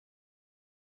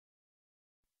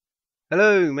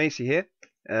Hello, Macey here.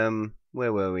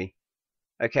 Where were we?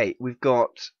 Okay, we've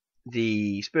got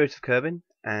the Spirit of Kerbin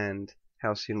and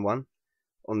Halcyon 1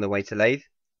 on the way to Laythe.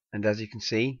 And as you can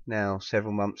see, now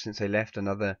several months since they left,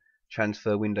 another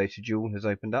transfer window to Dual has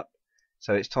opened up.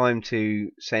 So it's time to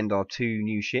send our two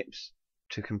new ships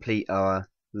to complete our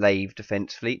Laythe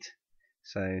defense fleet.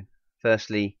 So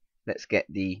firstly, let's get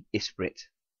the Isprit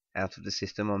out of the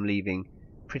system. I'm leaving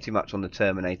pretty much on the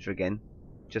Terminator again,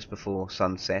 just before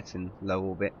sunset in low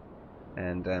orbit.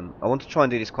 And I want to try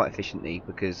and do this quite efficiently,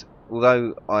 because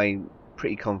although I'm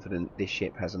pretty confident this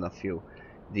ship has enough fuel,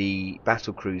 the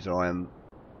battle cruiser I am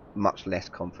much less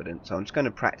confident. So I'm just going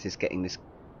to practice getting this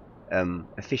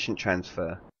efficient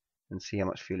transfer and see how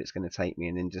much fuel it's going to take me,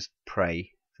 and then just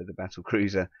pray for the battle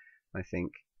cruiser, I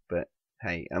think. But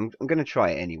hey, I'm going to try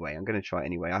it anyway.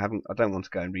 I don't want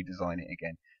to go and redesign it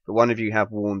again. But one of you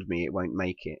have warned me it won't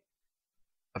make it.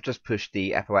 I've just pushed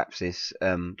the apoapsis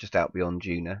just out beyond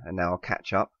Juna, and now I'll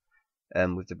catch up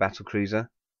with the battle cruiser.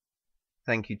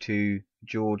 Thank you to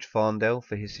George Farndell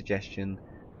for his suggestion,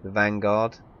 the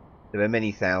Vanguard. There are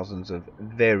many thousands of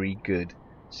very good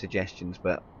suggestions,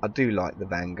 but I do like the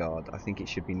Vanguard. I think it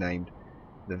should be named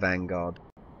the Vanguard.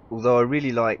 Although I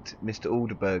really liked Mr.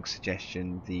 Alderberg's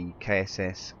suggestion, the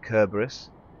KSS Kerberos.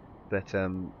 But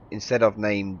instead I've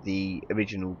named the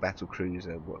original battle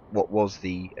cruiser, what was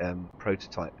the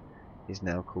prototype is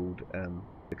now called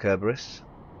the Kerberos.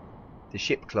 The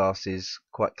ship class is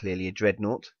quite clearly a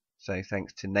dreadnought, so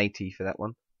thanks to Laythe for that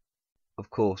one. Of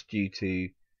course, due to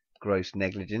gross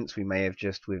negligence, we may have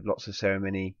just, with lots of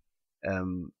ceremony,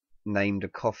 named a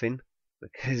coffin,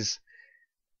 because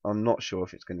I'm not sure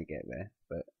if it's going to get there.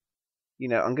 But you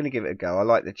know, I'm going to give it a go. I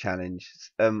like the challenge.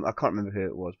 I can't remember who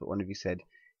it was, but one of you said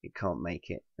it can't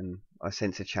make it, and I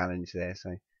sense a challenge there,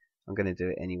 so I'm going to do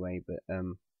it anyway. But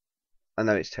I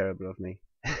know it's terrible of me.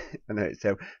 I know it's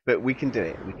terrible, but we can do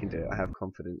it. We can do it. I have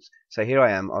confidence. So here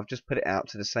I am. I've just put it out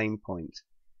to the same point,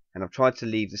 and I've tried to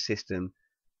leave the system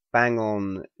bang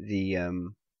on the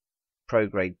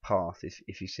prograde path,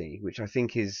 if you see, which I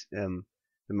think is the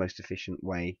most efficient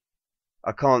way.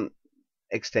 I can't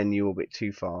extend the orbit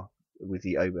too far with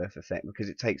the Oberth effect, because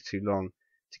it takes too long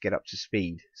to get up to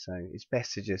speed. So it's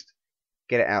best to just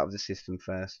get it out of the system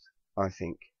first, I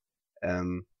think,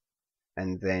 and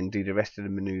then do the rest of the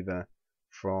maneuver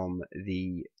from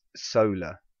the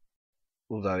solar,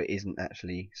 although it isn't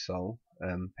actually Sol,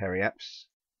 periaps.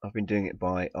 I've been doing it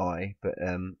by eye, but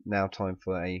now time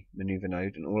for a maneuver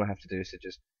node, and all I have to do is to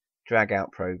just drag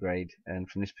out prograde, and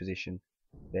from this position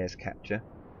there's capture.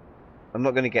 I'm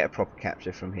not going to get a proper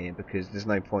capture from here, because there's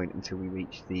no point until we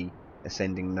reach the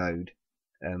ascending node,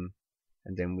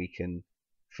 and then we can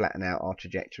flatten out our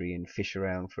trajectory and fish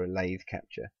around for a Laythe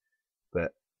capture.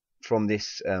 But from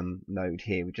this node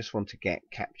here, we just want to get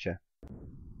capture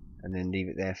and then leave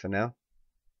it there for now,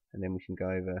 and then we can go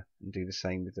over and do the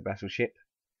same with the battleship,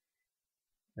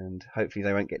 and hopefully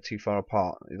they won't get too far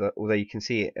apart. Although you can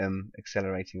see it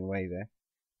accelerating away there,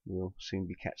 we'll soon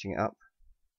be catching it up.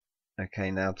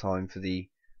 Okay, now time for the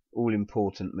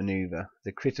all-important maneuver,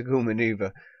 the critical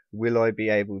maneuver. Will I be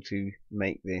able to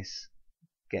make this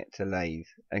get to Laythe?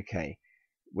 Okay,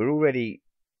 we're already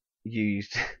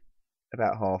used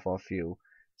about half our fuel,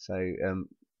 so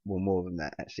well, more than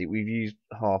that actually. We've used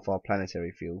half our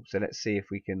planetary fuel, so let's see if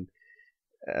we can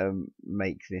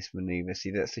make this maneuver.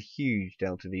 See, that's a huge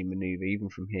delta V maneuver even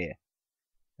from here,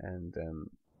 and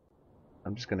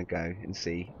I'm just going to go and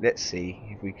see. Let's see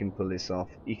if we can pull this off.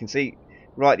 You can see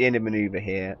right at the end of maneuver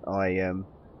here, I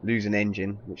lose an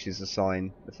engine, which is a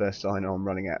sign, the first sign I'm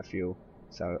running out of fuel.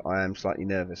 So I am slightly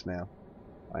nervous now.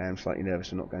 I am slightly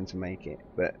nervous I'm not going to make it,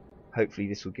 but hopefully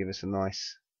this will give us a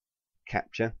nice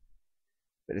capture.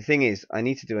 But the thing is, I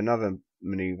need to do another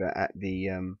maneuver at the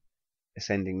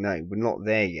ascending node. We're not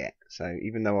there yet, so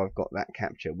even though I've got that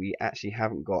capture, we actually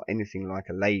haven't got anything like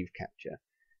a Laythe capture,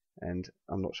 and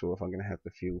I'm not sure if I'm going to have the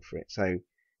fuel for it. So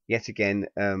yet again,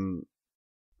 I'm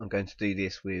going to do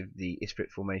this with the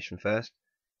Isprit formation first,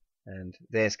 and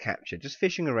there's capture, just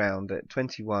fishing around at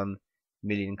 21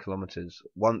 million kilometers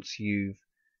once you've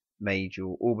made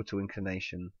your orbital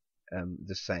inclination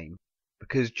the same,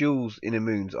 because Joule's inner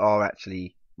moons are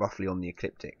actually roughly on the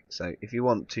ecliptic, so if you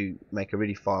want to make a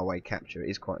really far away capture,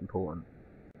 it is quite important.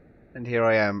 And here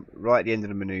I am right at the end of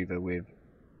the maneuver with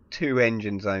 2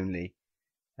 engines only,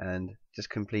 and just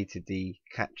completed the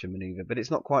capture maneuver, but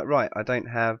it's not quite right. I don't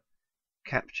have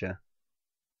capture.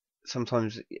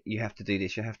 Sometimes you have to do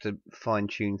this, you have to fine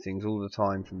tune things all the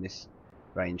time from this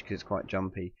range, because it's quite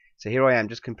jumpy. So here I am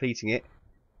just completing it,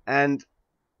 and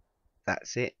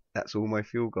that's it. That's all my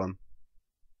fuel gone.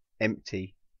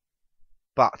 Empty.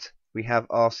 But we have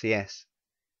RCS,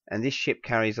 and this ship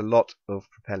carries a lot of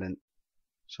propellant.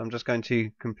 So I'm just going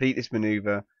to complete this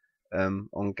maneuver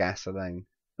on gas alone,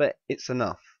 but it's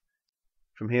enough.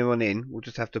 From here on in, we'll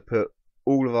just have to put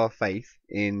all of our faith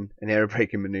in an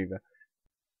aerobraking maneuver.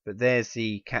 But there's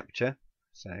the capture,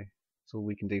 so that's all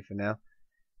we can do for now.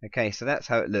 Okay, so that's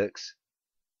how it looks.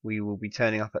 We will be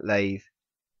turning up at Laythe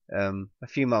a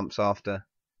few months after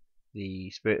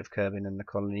the Spirit of Kerbin and the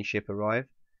colony ship arrive.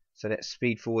 So let's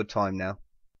speed forward time now,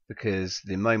 because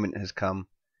the moment has come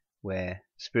where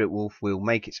Spiritwolf will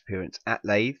make its appearance at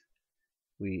Laythe.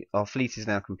 Our fleet is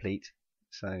now complete,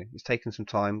 so it's taken some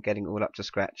time getting it all up to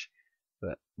scratch,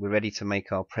 but we're ready to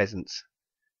make our presence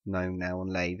known now on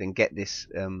Laythe and get this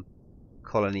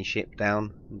colony ship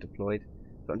down and deployed.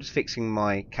 So I'm just fixing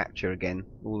my capture again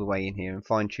all the way in here and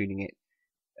fine-tuning it.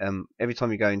 Every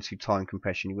time you go into time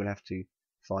compression, you will have to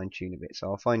fine-tune a bit,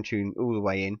 so I'll fine-tune all the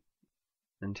way in.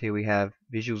 And here we have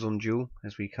visuals on dual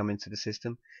as we come into the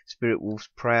system. Spiritwolf's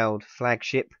proud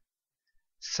flagship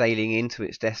sailing into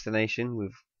its destination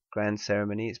with grand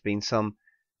ceremony. It's been some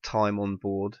time on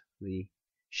board. The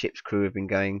ship's crew have been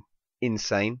going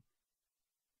insane.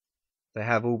 They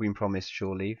have all been promised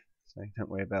shore leave, so don't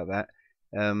worry about that.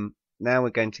 Now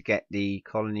we're going to get the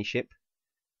colony ship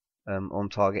on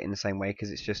target in the same way,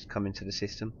 because it's just come into the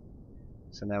system.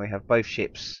 So now we have both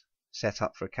ships set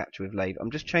up for a capture with Laythe. I'm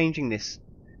just changing this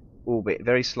orbit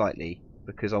very slightly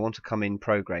because I want to come in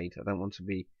prograde. I don't want to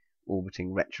be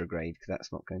orbiting retrograde, because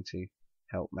that's not going to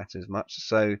help matters much.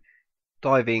 So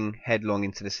diving headlong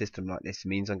into the system like this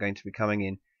means I'm going to be coming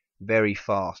in very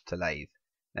fast to Laythe,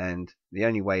 and the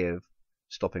only way of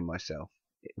stopping myself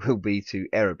will be to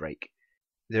aerobrake.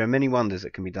 There are many wonders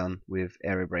that can be done with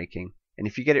aerobraking, and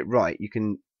if you get it right, you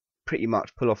can pretty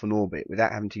much pull off an orbit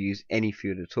without having to use any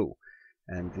fuel at all.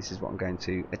 And this is what I'm going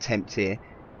to attempt here.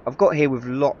 I've got here with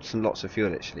lots and lots of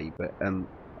fuel actually, but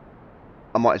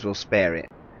I might as well spare it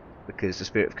because the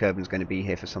Spirit of Kerbin is going to be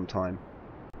here for some time.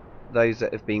 Those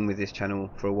that have been with this channel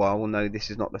for a while will know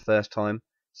this is not the first time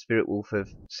Spiritwolf have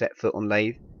set foot on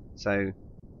Laythe. So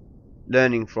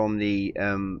learning from the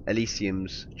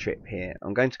Elysium's trip here,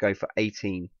 I'm going to go for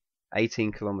 18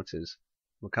 kilometers.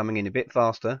 We're coming in a bit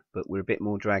faster, but we're a bit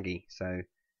more draggy, so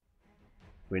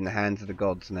we're in the hands of the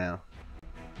gods now.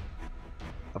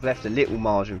 I've left a little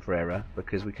margin for error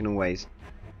because we can always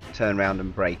turn around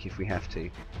and brake if we have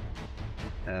to.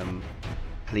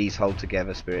 Please hold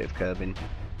together, Spirit of Kerbin.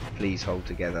 Please hold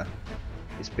together.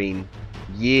 It's been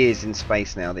years in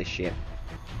space now, this ship,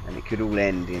 and it could all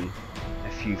end in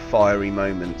a few fiery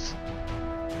moments.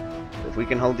 But if we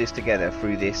can hold this together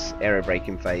through this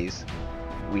aerobraking phase,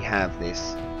 we have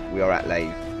this. We are at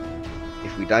Laythe.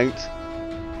 If we don't,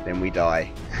 then we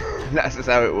die. That's just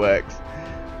how it works.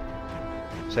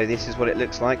 So this is what it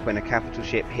looks like when a capital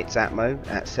ship hits atmo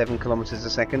at 7 kilometers a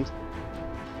second.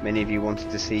 Many of you wanted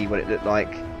to see what it looked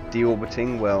like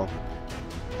deorbiting. Well,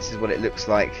 this is what it looks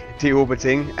like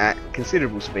deorbiting at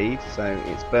considerable speed, so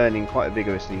it's burning quite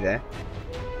vigorously there.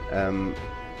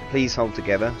 Please hold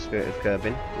together, Spirit of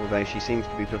Kerbin, although she seems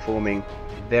to be performing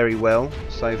very well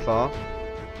so far.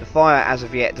 The fire as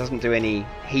of yet doesn't do any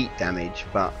heat damage,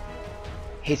 but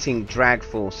hitting drag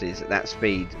forces at that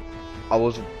speed, I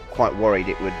was quite worried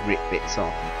it would rip bits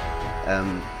off.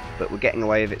 But we're getting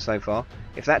away with it so far.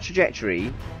 If that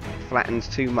trajectory flattens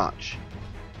too much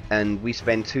and we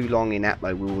spend too long in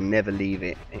atmo, we will never leave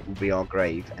it. It will be our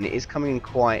grave, and it is coming in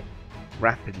quite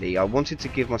rapidly. I wanted to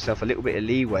give myself a little bit of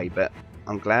leeway, but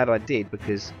I'm glad I did,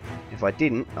 because if I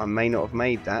didn't, I may not have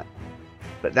made that.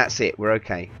 But that's it. We're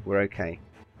okay. We're okay.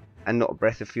 And not a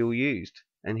breath of fuel used.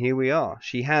 And here we are.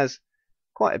 She has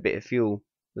quite a bit of fuel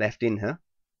left in her,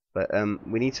 but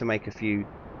we need to make a few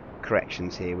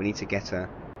corrections here. We need to get her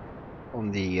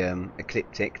on the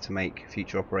ecliptic to make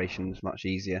future operations much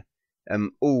easier.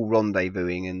 All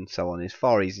rendezvousing and so on is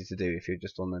far easier to do if you're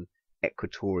just on an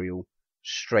equatorial,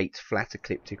 straight, flat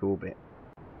ecliptic orbit.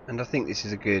 And I think this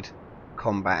is a good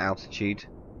combat altitude.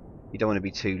 You don't want to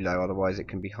be too low, otherwise it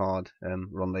can be hard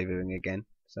rendezvousing again.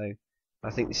 So I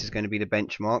think this is going to be the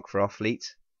benchmark for our fleet.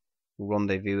 We'll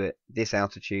rendezvous at this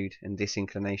altitude and this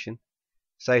inclination.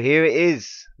 So here it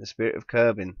is. The Spirit of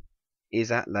Kerbin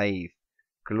is at Laythe.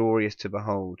 Glorious to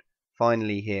behold.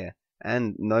 Finally here.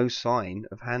 And no sign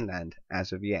of Handland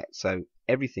as of yet. So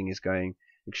everything is going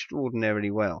extraordinarily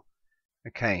well.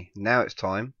 Okay, now it's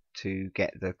time to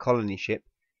get the colony ship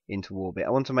into orbit.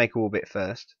 I want to make orbit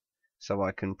first, so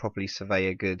I can properly survey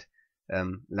a good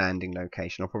landing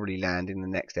location. I'll probably land in the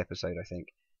next episode, I think.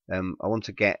 I want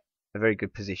to get a very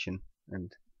good position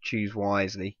and choose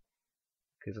wisely,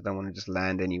 because I don't want to just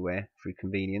land anywhere through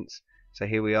convenience. So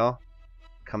here we are,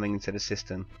 coming into the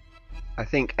system. I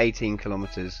think 18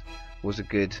 kilometers was a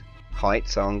good height,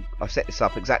 so I've set this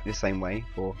up exactly the same way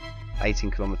for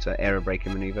 18km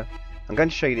aerobraking manoeuvre. I'm going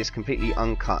to show you this completely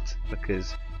uncut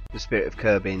because the Spirit of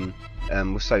Kerbin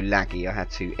was so laggy I had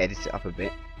to edit it up a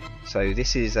bit. So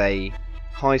this is a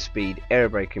high speed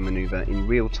aerobraking manoeuvre in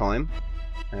real time.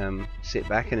 Sit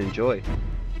back and enjoy.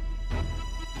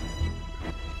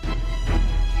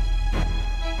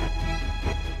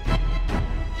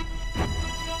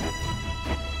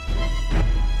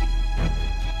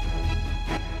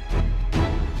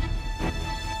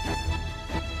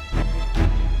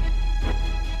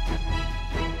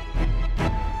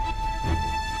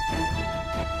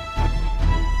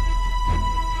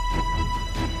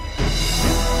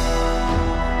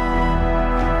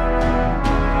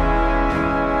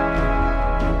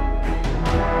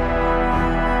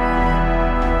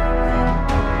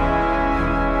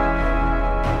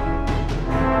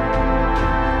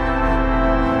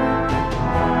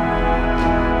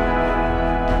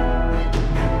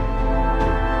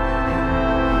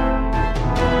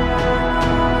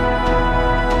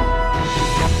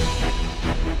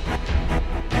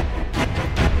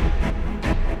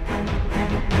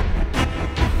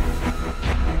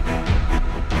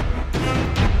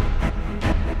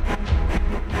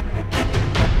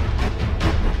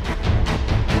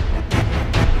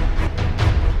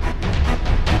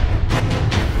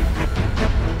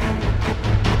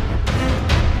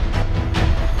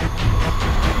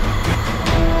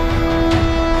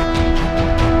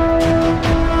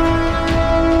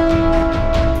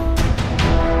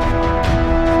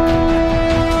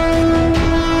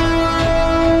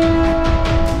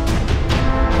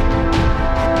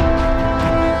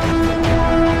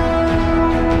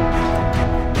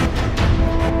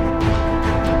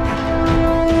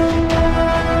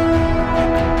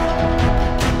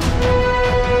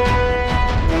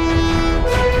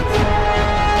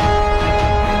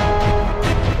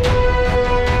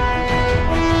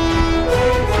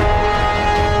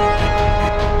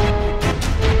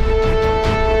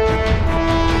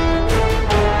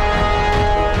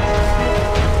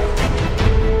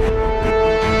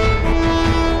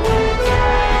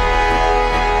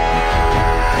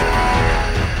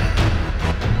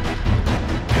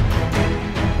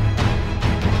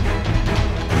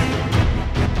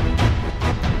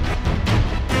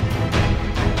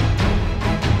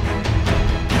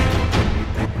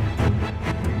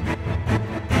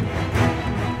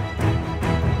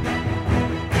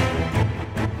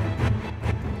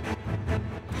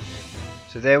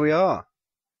 So there we are.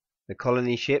 The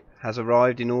colony ship has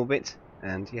arrived in orbit,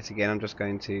 and yet again I'm just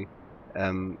going to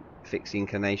fix the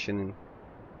inclination and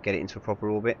get it into a proper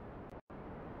orbit.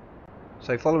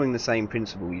 So following the same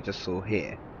principle you just saw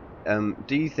here,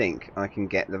 do you think I can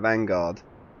get the Vanguard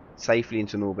safely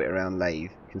into an orbit around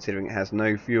Laythe, considering it has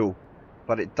no fuel,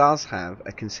 but it does have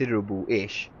a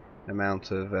considerable-ish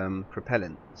amount of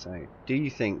propellant? So do you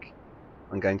think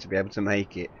I'm going to be able to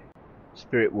make it?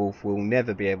 Spiritwolf will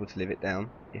never be able to live it down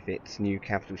if its new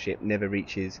capital ship never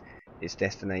reaches its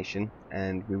destination,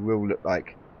 and we will look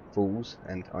like fools,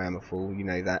 and I am a fool, you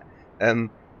know that.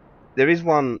 There is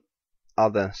one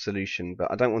other solution,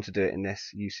 but I don't want to do it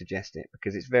unless you suggest it,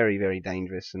 because it's very, very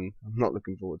dangerous and I'm not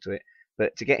looking forward to it.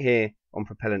 But to get here on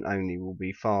propellant only will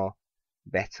be far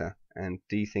better, and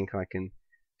do you think I can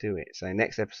do it? So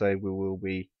next episode we will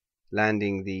be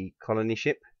landing the colony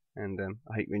ship, and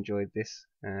I hope you enjoyed this.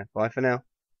 Bye for now.